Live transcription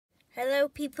Hello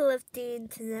people of the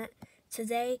internet.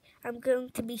 Today I'm going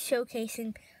to be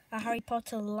showcasing a Harry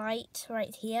Potter light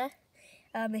right here.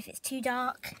 If it's too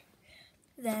dark,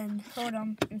 then hold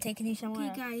on, I'm taking you somewhere.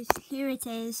 Okay guys, here it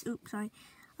is. Oops, sorry.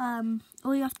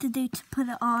 All you have to do to put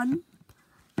it on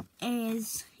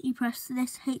is you press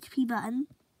this HP button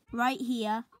right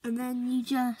here, and then you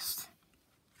just,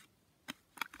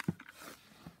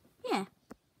 yeah.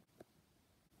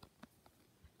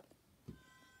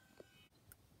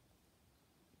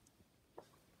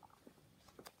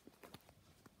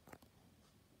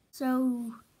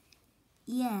 So,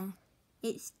 yeah,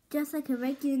 it's just like a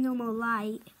regular normal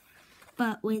light,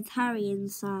 but with Harry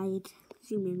inside.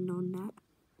 Zoom in on that.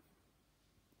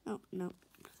 Oh, no.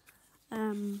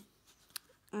 And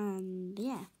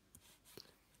yeah.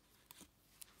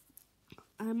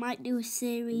 I might do a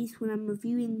series when I'm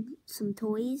reviewing some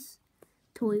toys,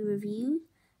 toy review.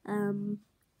 When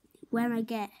I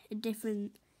get a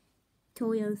different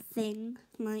toy or thing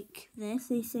like this,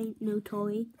 this ain't no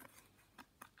toy.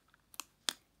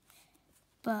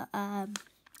 But,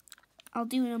 I'll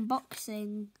do an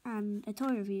unboxing and a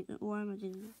toy review, or am I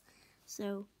doing that?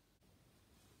 So,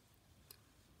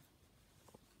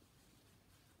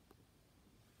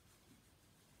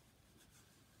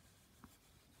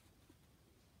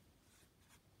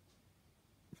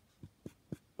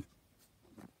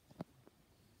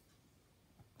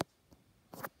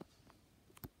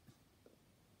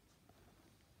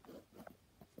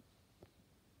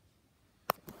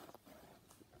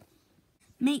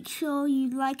 make sure you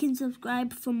like and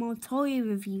subscribe for more toy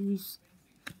reviews.